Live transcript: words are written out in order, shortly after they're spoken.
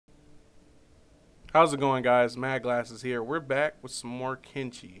How's it going, guys? Mad Glasses here. We're back with some more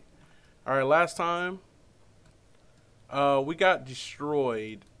Kenshi. Alright, last time, we got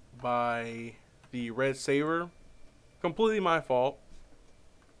destroyed by the Red Saber. Completely my fault.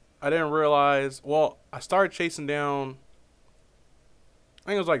 I didn't realize, well, I started chasing down, I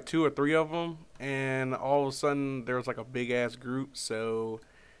think it was like 2 or 3 of them, and all of a sudden there was like a big ass group, so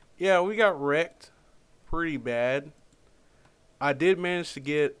yeah, we got wrecked pretty bad. I did manage to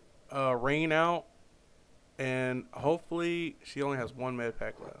get Rain out, and hopefully she only has 1 med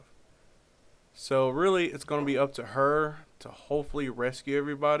pack left. So really, it's going to be up to her to hopefully rescue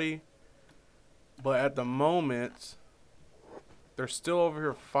everybody. But at the moment, they're still over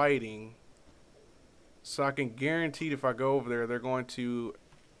here fighting. So I can guarantee if I go over there, they're going to...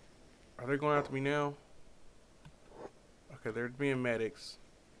 Are they going after me now? Okay, they're being medics.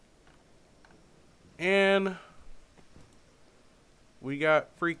 And we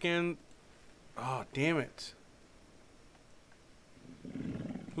got freaking... Oh, damn it.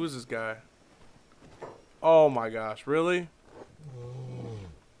 Who's this guy? Oh my gosh, really?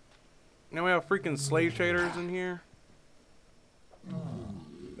 Now we have freaking slave traders in here?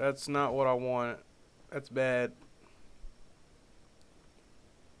 That's not what I want. That's bad.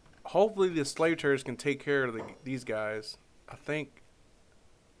 Hopefully the slave traders can take care of these guys. I think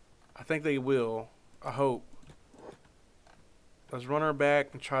they will. I hope. Let's run her back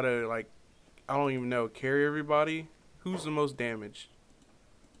and try to, like, I don't even know, carry everybody. Who's the most damaged?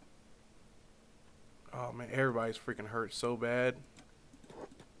 Oh man, everybody's freaking hurt so bad.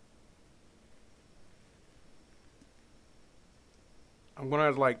 I'm gonna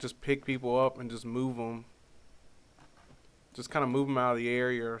have to like just pick people up and just move them. Just kind of move them out of the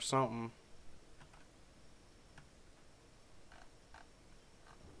area or something.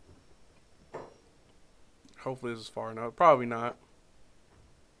 Hopefully this is far enough. Probably not.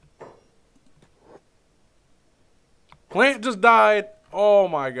 Plant just died. Oh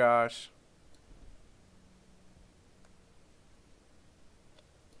my gosh.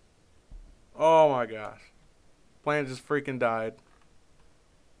 Oh my gosh. Plant just freaking died.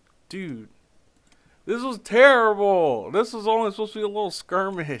 Dude. This was terrible. This was only supposed to be a little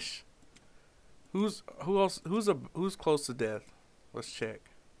skirmish. Who else who's close to death? Let's check.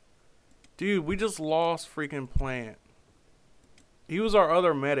 Dude, we just lost freaking Plant. He was our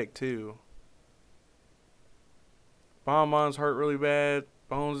other medic too. Bonbon's hurt really bad.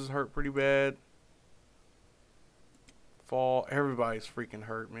 Bones is hurt pretty bad. Fall. Everybody's freaking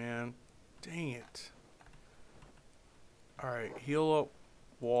hurt, man. Dang it. Alright, heal up.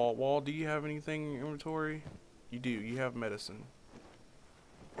 Wall, do you have anything in your inventory? You do. You have medicine.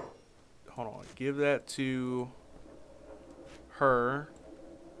 Hold on. Give that to her.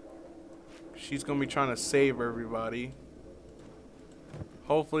 She's going to be trying to save everybody.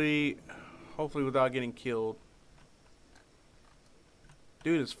 Hopefully without getting killed.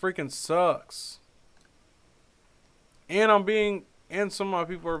 Dude, this freaking sucks. And and some of my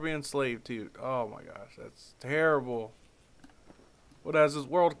people are being enslaved too. Oh my gosh, that's terrible. What has this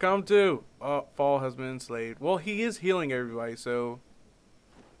world come to? Oh, Fall has been enslaved. Well, he is healing everybody, so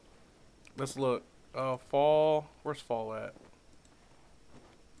let's look. Fall, where's Fall at?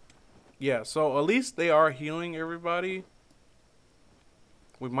 Yeah, so at least they are healing everybody.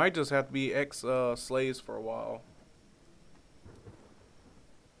 We might just have to be slaves for a while.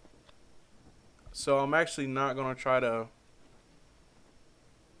 So I'm actually not gonna try to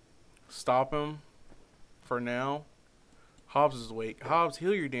stop him for now. Hobbs is awake. Hobbs,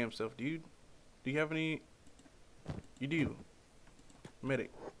 heal your damn self, dude. Do you have any? You do.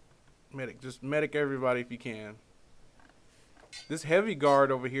 Medic. Just medic everybody if you can. This heavy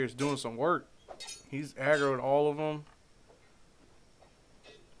guard over here is doing some work. He's aggroed all of them.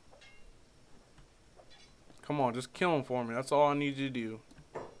 Come on, just kill him for me. That's all I need you to do.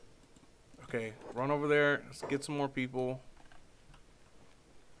 Okay, run over there. Let's get some more people.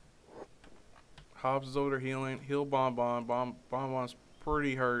 Hobbs is over there healing. Heal Bonbon. Bonbon's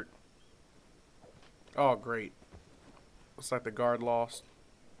pretty hurt. Oh, great. Looks like the guard lost.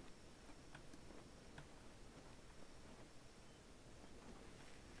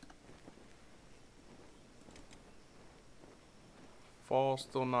 Fall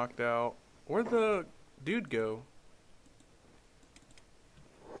still knocked out. Where'd the dude go?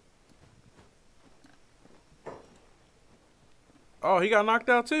 Oh, he got knocked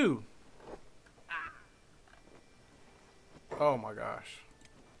out too. Oh my gosh.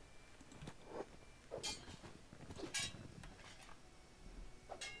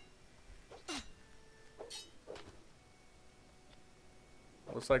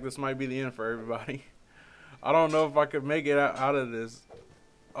 Looks like this might be the end for everybody. I don't know if I could make it out of this.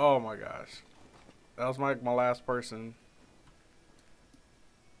 Oh my gosh. That was my last person.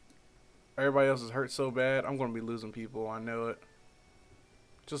 Everybody else is hurt so bad. I'm gonna be losing people. I know it.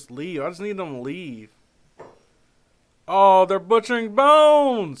 Just leave. I just need them to leave. Oh, they're butchering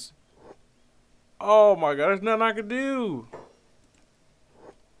Bones. Oh my god, there's nothing I can do.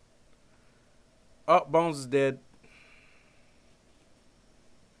 Oh, Bones is dead.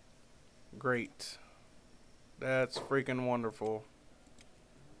 Great. That's freaking wonderful.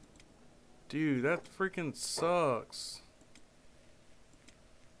 Dude, that freaking sucks.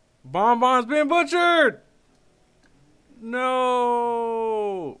 Bonbon's being butchered!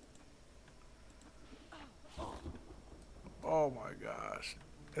 No! Oh my gosh.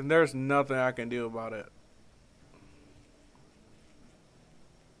 And there's nothing I can do about it.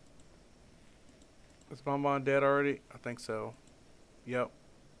 Is Bonbon dead already? I think so. Yep.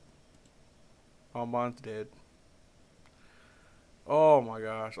 Bonbon's dead. Oh my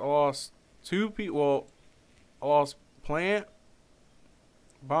gosh. I lost 2 people. Well, I lost Plant.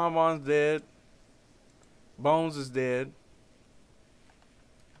 Bonbon's dead. Bones is dead.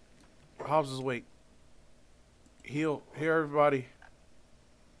 Hobbs is awake. Heal. Here, everybody.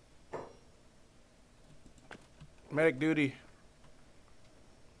 Medic duty.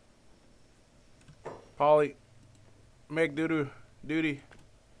 Polly. Medic duty.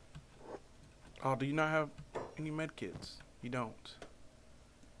 Oh, do you not have any med kits? You don't.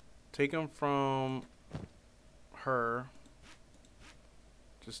 Take them from her.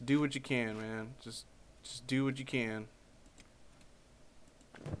 Just do what you can, man. Just do what you can.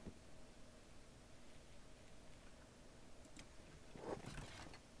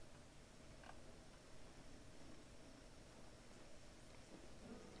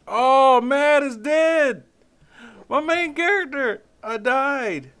 Oh, Matt is dead. My main character. I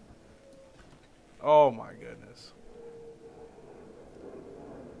died. Oh my goodness.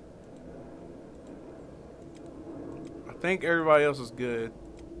 I think everybody else is good.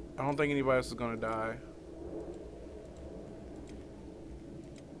 I don't think anybody else is gonna die.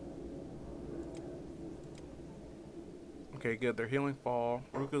 Okay, good. They're healing fall.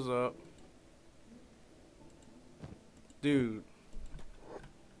 Ruka's up. Dude.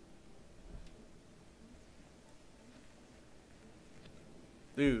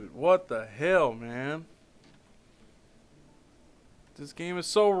 Dude, what the hell, man? This game is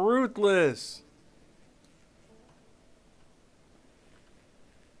so ruthless.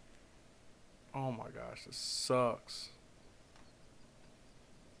 Oh my gosh, this sucks.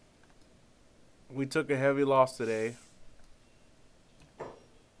 We took a heavy loss today.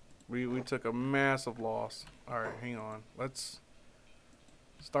 We took a massive loss. Alright, hang on. Let's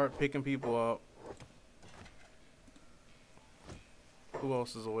start picking people up. Who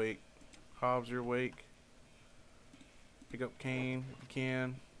else is awake? Hobbs, you're awake. Pick up Kane if you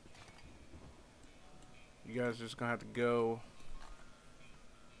can. You guys are just gonna have to go.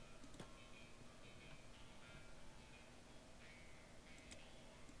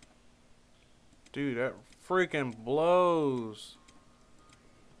 Dude, that freaking blows.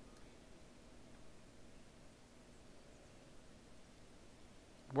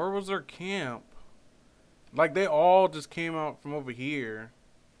 Where was their camp? Like, they all just came out from over here.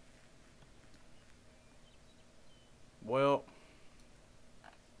 Well.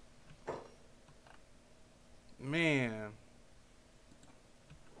 Man.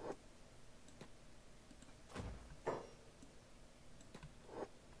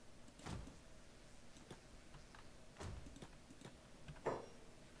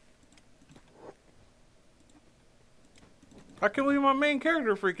 I can't believe my main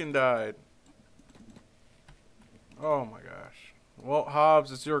character freaking died. Oh my gosh. Well,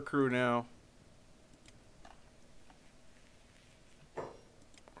 Hobbs, it's your crew now.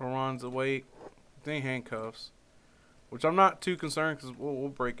 Oran's awake. They handcuffs. Which I'm not too concerned because we'll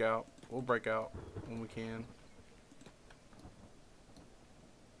break out. We'll break out when we can.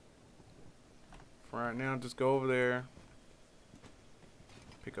 For right now, just go over there.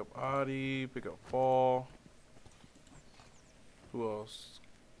 Pick up Adi. Pick up Fall. Who else?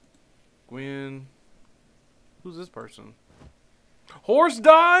 Gwen. Who's this person? Horse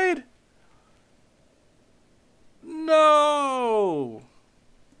died? No!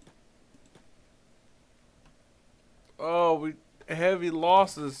 Oh, we heavy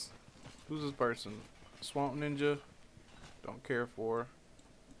losses. Who's this person? Swamp Ninja? Don't care for.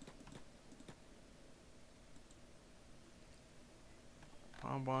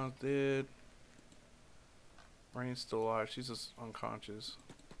 Bonbon's dead. Rain's still alive. She's just unconscious.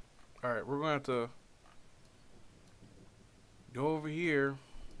 Alright, we're gonna have to go over here.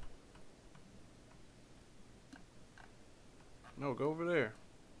 No, go over there.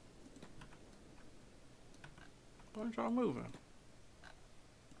 Aren't y'all moving?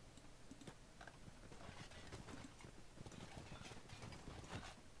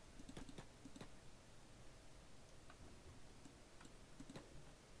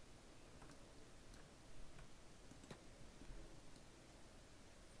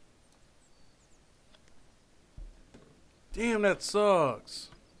 Damn, that sucks.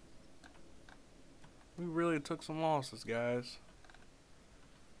 We really took some losses, guys.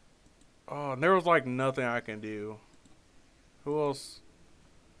 Oh, and there was like nothing I can do. Who else?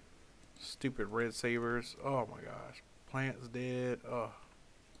 Stupid red sabers. Oh my gosh. Plant's dead. Oh.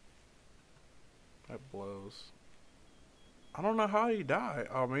 That blows. I don't know how he died.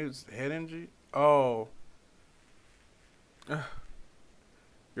 Oh, maybe it's head injury. Oh.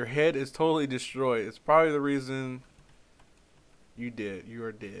 Your head is totally destroyed. It's probably the reason you did. You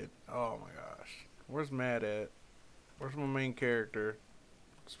are dead. Oh my gosh. Where's Matt at? Where's my main character?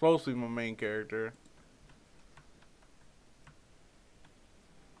 It's supposed to be my main character.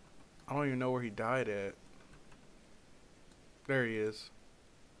 I don't even know where he died at. There he is.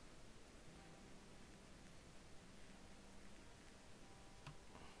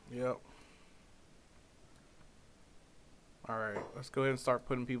 Yep. Alright, let's go ahead and start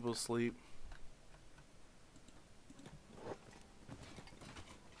putting people to sleep.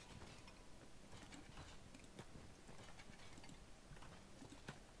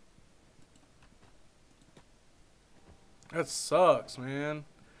 That sucks, man.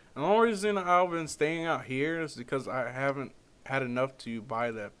 And the only reason I've been staying out here is because I haven't had enough to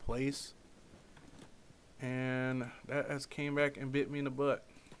buy that place. And that has came back and bit me in the butt.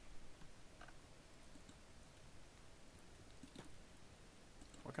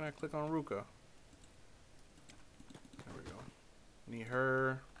 Why can't I click on Ruka? There we go. Need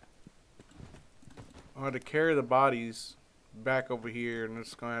her. I'm going to carry the bodies back over here, and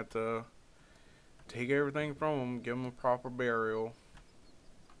it's going to have to take everything from them, give them a proper burial.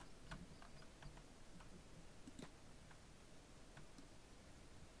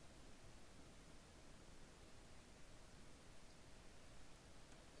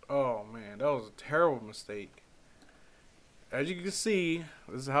 Oh man, that was a terrible mistake. As you can see,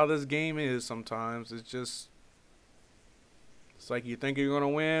 this is how this game is sometimes. It's like you think you're gonna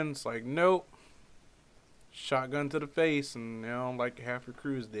win. It's like, nope. Shotgun to the face, and like half your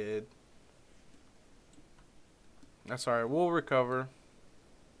crew's dead. That's alright, we'll recover.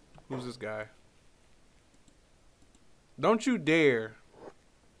 Who's this guy? Don't you dare.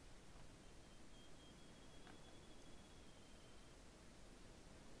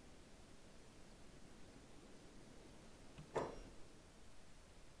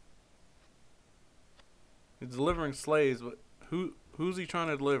 He's delivering slaves, but who's he trying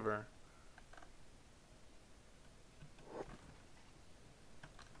to deliver?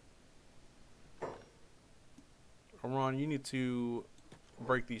 Ron, you need to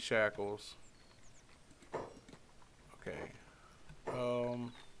break these shackles. Okay.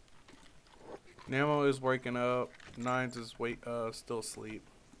 Namo is waking up. Nines is still asleep.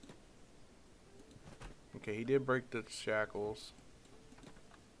 Okay, he did break the shackles.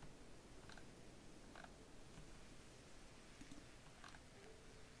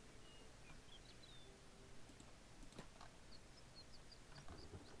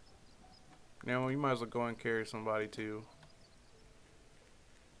 Namo, you might as well go and carry somebody too.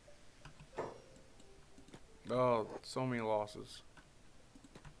 Oh, so many losses.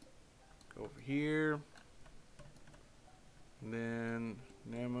 Go over here. And then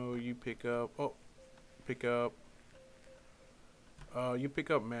Namo, you pick up. Oh, pick up. You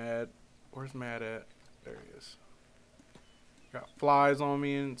pick up Mad. Where's Mad at? There he is. Got flies on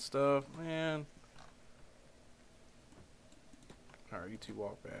me and stuff, man. Alright, you two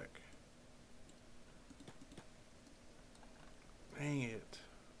walk back. Dang it.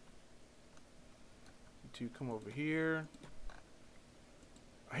 You two come over here.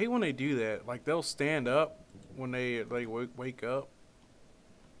 I hate when they do that. Like, they'll stand up when they wake up.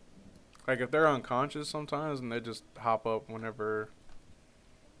 Like, if they're unconscious sometimes, and they just hop up whenever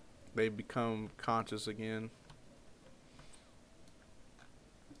they become conscious again.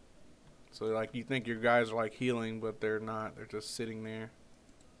 So, like, you think your guys are, like, healing, but they're not. They're just sitting there.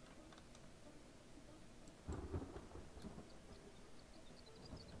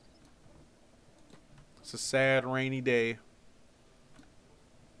 It's a sad, rainy day.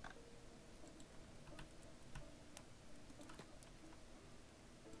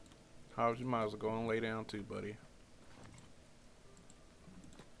 Hobbs, you might as well go and lay down too, buddy.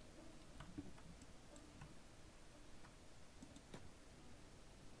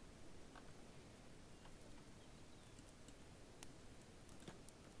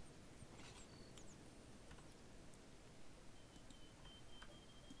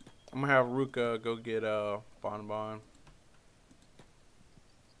 I'm gonna have Ruka go get Bonbon.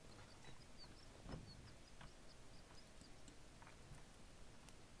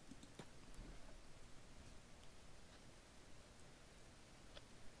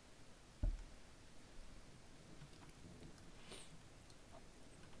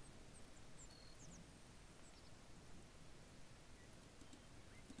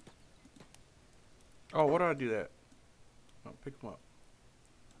 Oh, what did I do that? Oh, pick him up.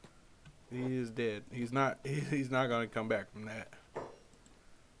 He is dead. He's not. He's not gonna come back from that.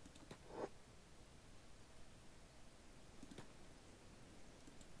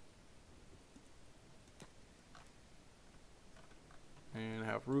 And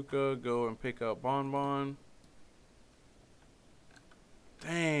have Ruka go and pick up Bonbon.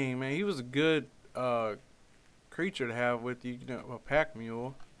 Dang, man, he was a good creature to have with you, you know, a pack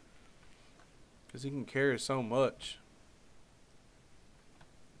mule. Because he can carry so much.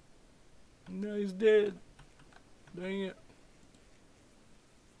 No, he's dead. Dang it.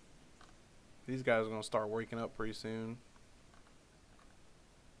 These guys are going to start waking up pretty soon.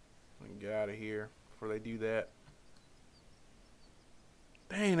 Get out of here before they do that.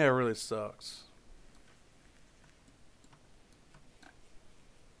 Dang, that really sucks.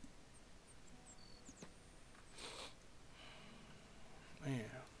 Man.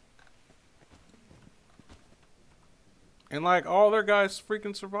 And like all their guys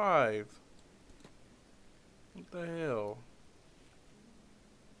freaking survived. What the hell?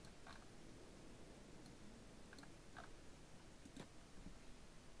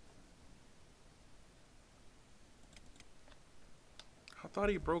 I thought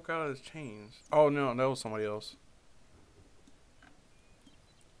he broke out of his chains. Oh no, that was somebody else.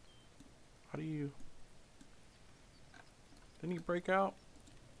 How do you... Didn't he break out?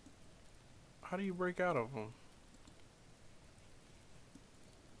 How do you break out of them?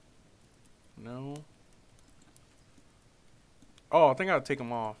 No. Oh, I think I would take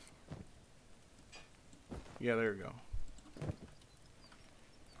him off. Yeah, there we go.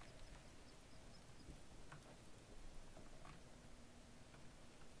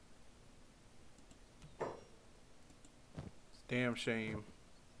 It's a damn shame.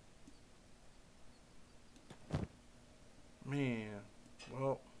 Man,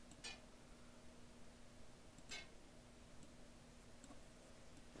 well.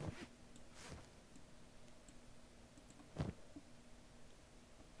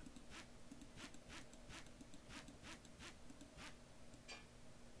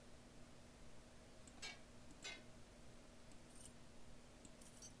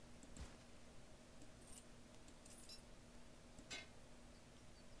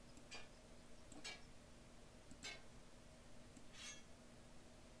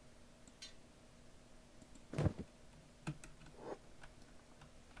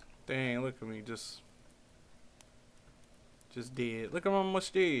 Dang, look at me, just dead. Look at my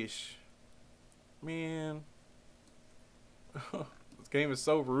mustache. Man. This game is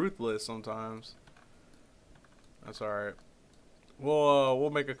so ruthless sometimes. That's alright. We'll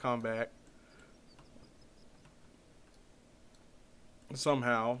make a comeback.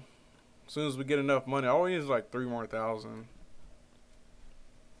 Somehow. As soon as we get enough money. All we need is like 3 more thousand.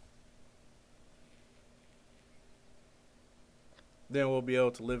 Then we'll be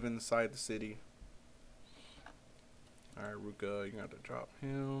able to live inside the city. Alright, Ruka, you're gonna have to drop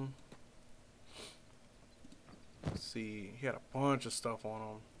him. Let's see. He had a bunch of stuff on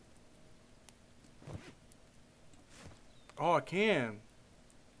him. Oh, I can.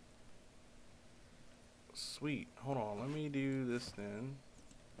 Sweet. Hold on. Let me do this then.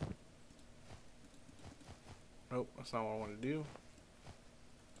 Nope, that's not what I want to do.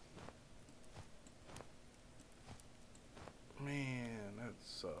 Man, that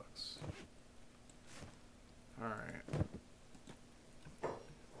sucks. Alright.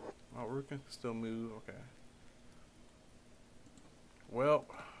 Oh, Ruka can still move. Okay. Well,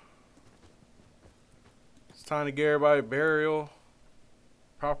 it's time to get everybody burial.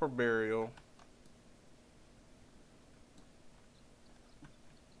 Proper burial.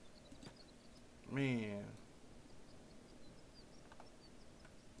 Man.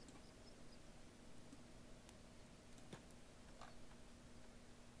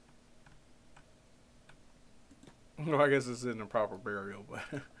 Well, I guess this isn't a proper burial, but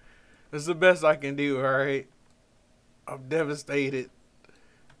this is the best I can do, alright? I'm devastated.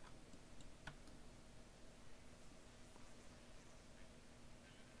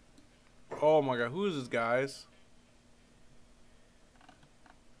 Oh my god, who is this, guys?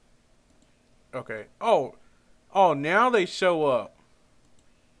 Okay. Oh, now they show up.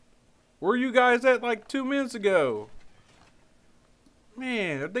 Where you guys at like 2 minutes ago?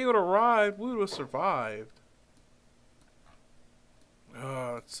 Man, if they would have arrived, we would have survived.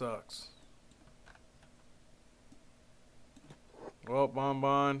 Oh, it sucks. Well,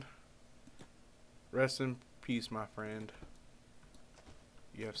 Bonbon, rest in peace, my friend.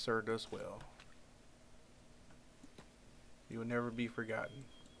 You have served us well. You will never be forgotten.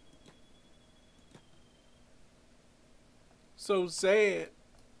 So sad.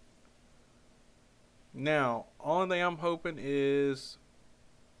 Now, only thing I'm hoping is,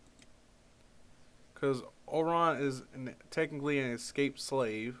 because Oron is technically an escaped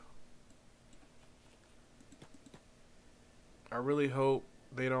slave, I really hope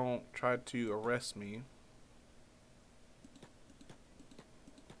they don't try to arrest me.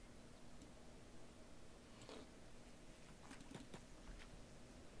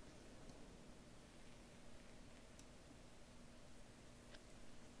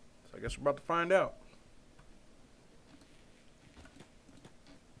 So I guess we're about to find out.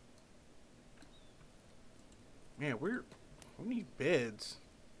 Man, we need beds.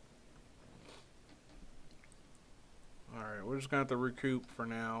 Alright, we're just gonna have to recoup for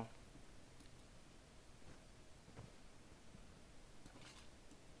now.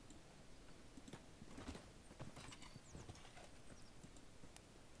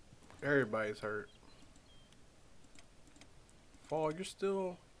 Everybody's hurt. Fall, you're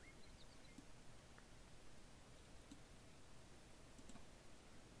still...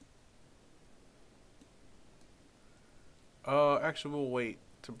 Actually, we'll wait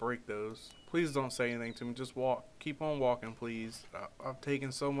to break those. Please don't say anything to me. Just walk. Keep on walking, please. I've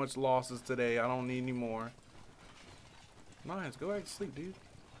taken so much losses today. I don't need any more. Nice. Go back to sleep, dude.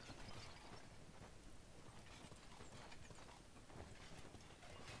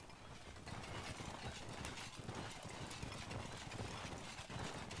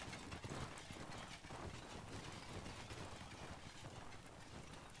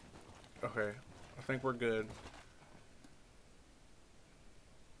 Okay. I think we're good.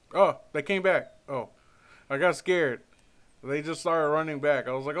 Oh, they came back. Oh, I got scared. They just started running back.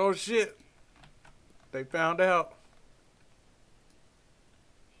 I was like, oh shit. They found out.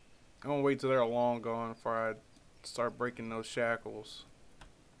 I'm gonna wait till they're long gone before I start breaking those shackles.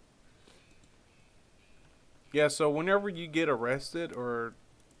 Yeah, so whenever you get arrested or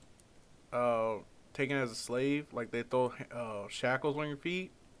taken as a slave, like they throw shackles on your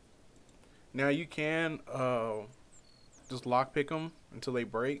feet. Now you can just lockpick them until they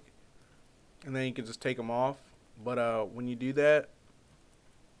break, and then you can just take them off. But when you do that,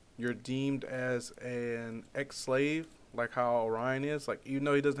 you're deemed as an ex-slave, like how Orion is. Like, even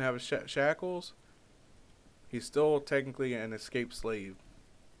though he doesn't have shackles, he's still technically an escaped slave.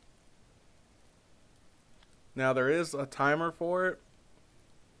 Now there is a timer for it.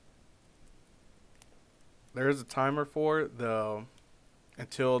 There is a timer for it,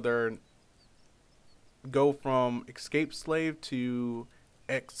 until they're go from escaped slave to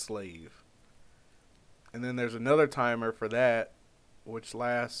ex-slave. And then there's another timer for that, which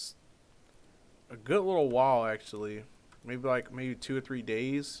lasts a good little while, actually. Maybe 2 or 3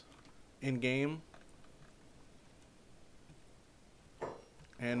 days in game.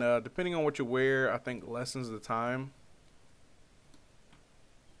 And depending on what you wear, I think lessens the time.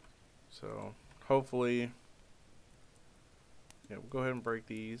 So hopefully, yeah, we'll go ahead and break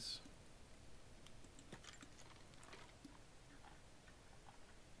these.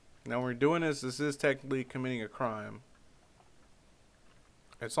 Now when we're doing this is technically committing a crime.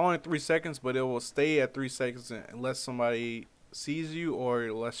 It's only 3 seconds, but it will stay at 3 seconds unless somebody sees you or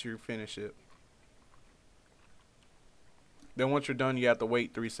unless you finish it. Then once you're done, you have to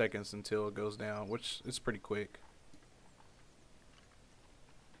wait 3 seconds until it goes down, which is pretty quick.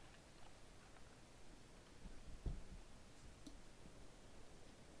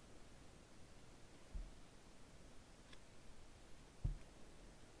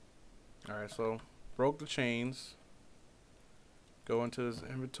 Alright, so broke the chains. Go into his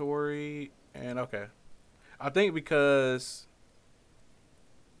inventory, and okay. I think because...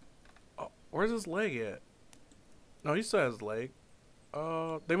 Oh, where's his leg at? No, he still has his leg.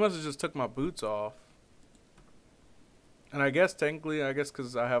 They must have just took my boots off. And I guess technically,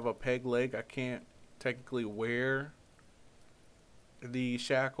 because I have a peg leg, I can't technically wear the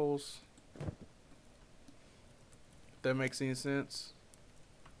shackles. If that makes any sense.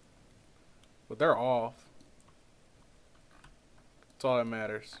 But they're off. That's all that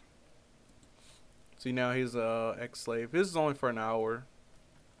matters. See, now he's a ex-slave. This is only for an hour.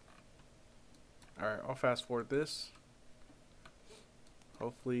 Alright, I'll fast forward this.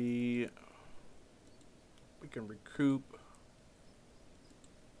 Hopefully we can recoup.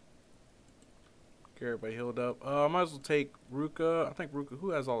 Get everybody healed up. I might as well take Ruka. I think Ruka,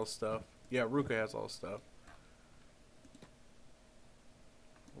 who has all the stuff? Yeah, Ruka has all the stuff.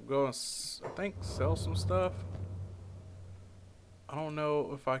 We'll go and, I think, sell some stuff. I don't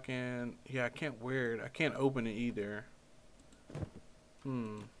know if I can. Yeah, I can't wear it. I can't open it either.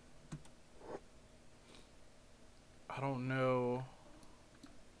 I don't know.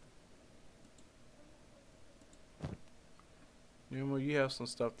 Nemo, you have some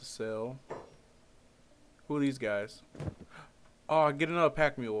stuff to sell. Who are these guys? Oh, get another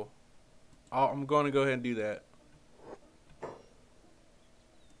pack mule. I'm going to go ahead and do that.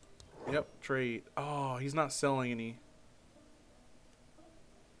 Yep, trade. Oh, he's not selling any.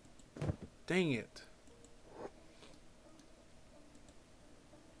 Dang it.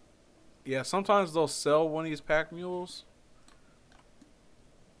 Yeah, sometimes they'll sell one of these pack mules.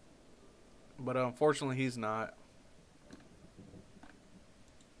 But unfortunately, he's not.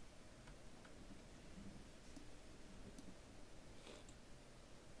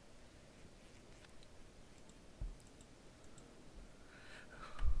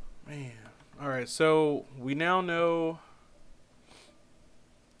 Man. Alright, so we now know.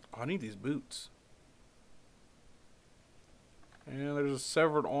 Oh, I need these boots. And there's a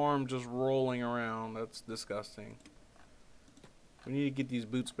severed arm just rolling around. That's disgusting. We need to get these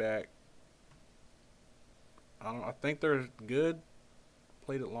boots back. I think they're good.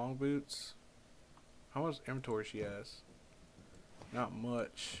 Plated long boots. How much inventory she has? Not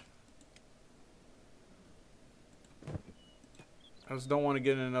much. I just don't want to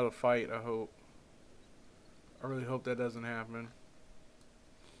get in another fight, I hope. I really hope that doesn't happen.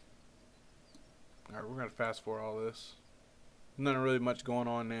 Alright, we're going to fast forward all this. Nothing really much going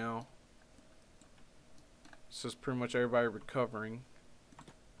on now. It's just pretty much everybody recovering.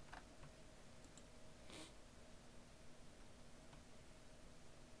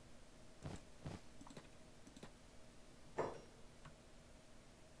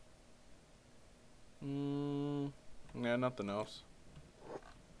 Yeah, nothing else.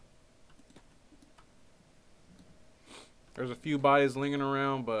 There's a few bodies lingering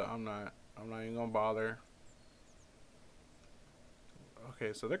around, but I'm not even gonna bother.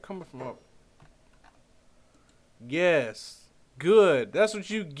 Okay, so they're coming from up. Yes. Good. That's what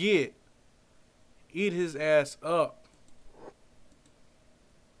you get. Eat his ass up.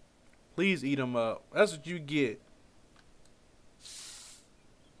 Please eat him up. That's what you get.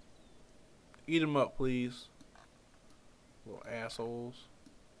 Eat him up, please. Little assholes.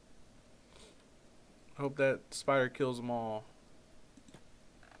 Hope that spider kills them all.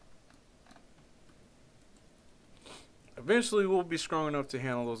 Eventually we'll be strong enough to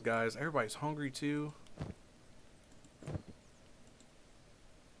handle those guys. Everybody's hungry too.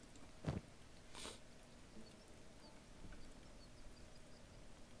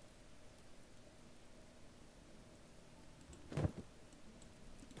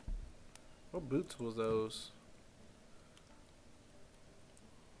 What boots was those?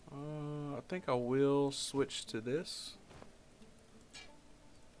 I think I will switch to this.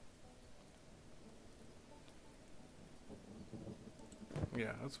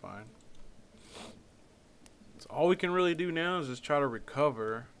 Yeah, that's fine. So all we can really do now is just try to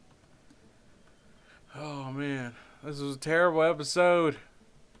recover. Oh man, this was a terrible episode.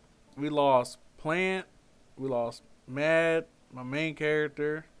 We lost Plant. We lost Mad, my main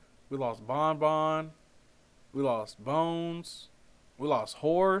character. We lost Bon Bon. We lost Bones. We lost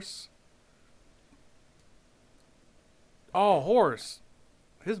Horse. Oh, Horse.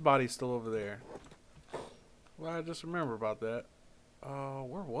 His body's still over there. Well, I just remember about that.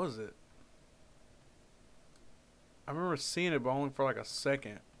 Where was it? I remember seeing it, but only for like a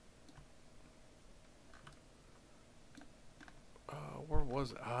second. Where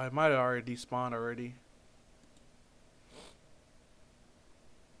was it? It might have already despawned already.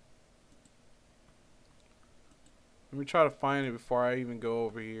 Let me try to find it before I even go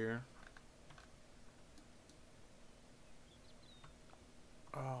over here.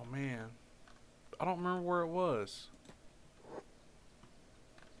 Oh man, I don't remember where it was.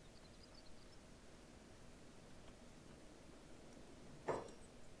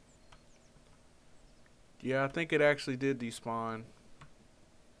 Yeah, I think it actually did despawn.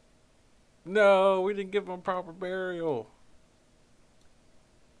 No, we didn't give him proper burial.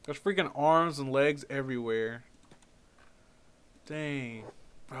 There's freaking arms and legs everywhere. Dang.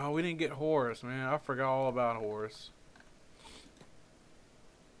 Oh, we didn't get Horus, man. I forgot all about Horus.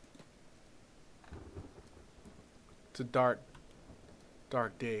 It's a dark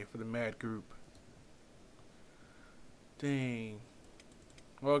day for the Mad Group. Dang.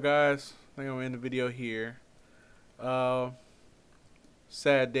 Well, guys, I think I'm gonna end the video here.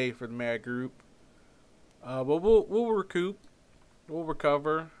 Sad day for the Mad Group. But we'll recoup, we'll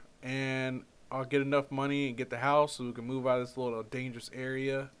recover, and I'll get enough money and get the house so we can move out of this little dangerous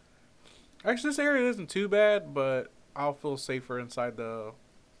area. Actually, this area isn't too bad, but I'll feel safer inside the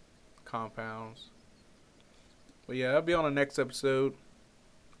compounds. But yeah, that'll be on the next episode.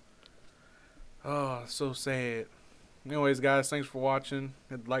 Oh, so sad. Anyways, guys, thanks for watching.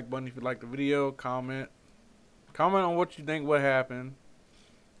 Hit the like button if you liked the video. Comment on what you think what happened.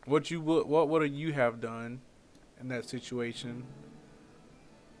 What would you have done in that situation?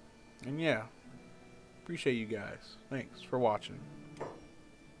 And yeah, appreciate you guys. Thanks for watching.